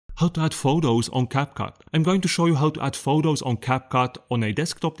How to add photos on Capcut. I'm going to show you how to add photos on Capcut on a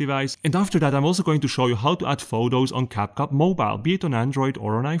desktop device, and after that I'm also going to show you how to add photos on Capcut mobile, be it on Android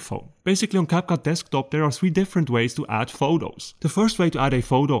or on iPhone. Basically on Capcut desktop there are 3 different ways to add photos. The first way to add a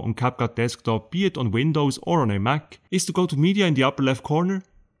photo on Capcut desktop, be it on Windows or on a Mac, is to go to Media in the upper left corner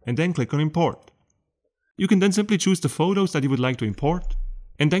and then click on Import. You can then simply choose the photos that you would like to import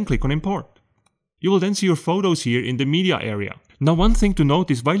and then click on Import. You will then see your photos here in the media area. Now one thing to note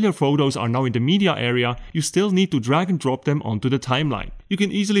is while your photos are now in the media area, you still need to drag and drop them onto the timeline. You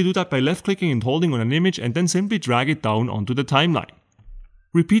can easily do that by left clicking and holding on an image and then simply drag it down onto the timeline.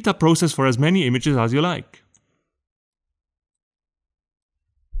 Repeat that process for as many images as you like.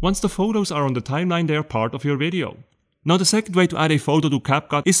 Once the photos are on the timeline, they are part of your video. Now the second way to add a photo to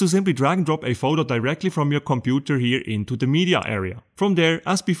Capcut is to simply drag and drop a photo directly from your computer here into the media area. From there,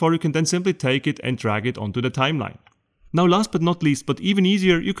 as before, you can then simply take it and drag it onto the timeline. Now last but not least, but even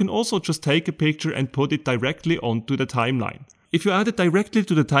easier, you can also just take a picture and put it directly onto the timeline. If you add it directly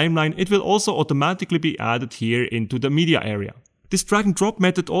to the timeline, it will also automatically be added here into the media area. This drag and drop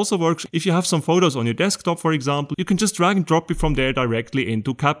method also works if you have some photos on your desktop, for example. You can just drag and drop it from there directly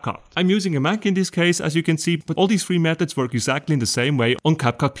into Capcut. I'm using a Mac in this case, as you can see, but all these 3 methods work exactly in the same way on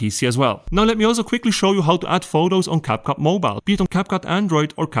Capcut PC as well. Now let me also quickly show you how to add photos on Capcut mobile, be it on Capcut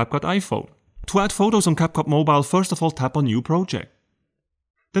Android or Capcut iPhone. To add photos on Capcut mobile, first of all tap on New Project.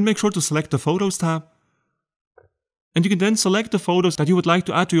 Then make sure to select the Photos tab. And you can then select the photos that you would like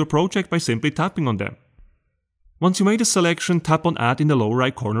to add to your project by simply tapping on them. Once you made a selection, tap on Add in the lower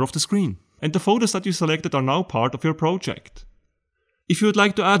right corner of the screen. And the photos that you selected are now part of your project. If you would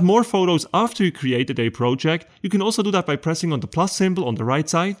like to add more photos after you created a project, you can also do that by pressing on the plus symbol on the right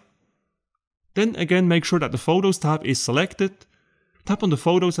side. Then again make sure that the Photos tab is selected. Tap on the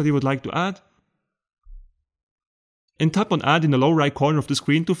photos that you would like to add. And tap on Add in the lower right corner of the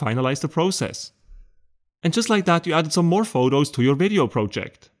screen to finalize the process. And just like that, you added some more photos to your video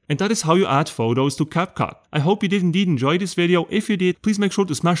project. And that is how you add photos to Capcut. I hope you did indeed enjoy this video. If you did, please make sure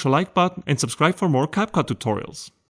to smash the like button and subscribe for more Capcut tutorials.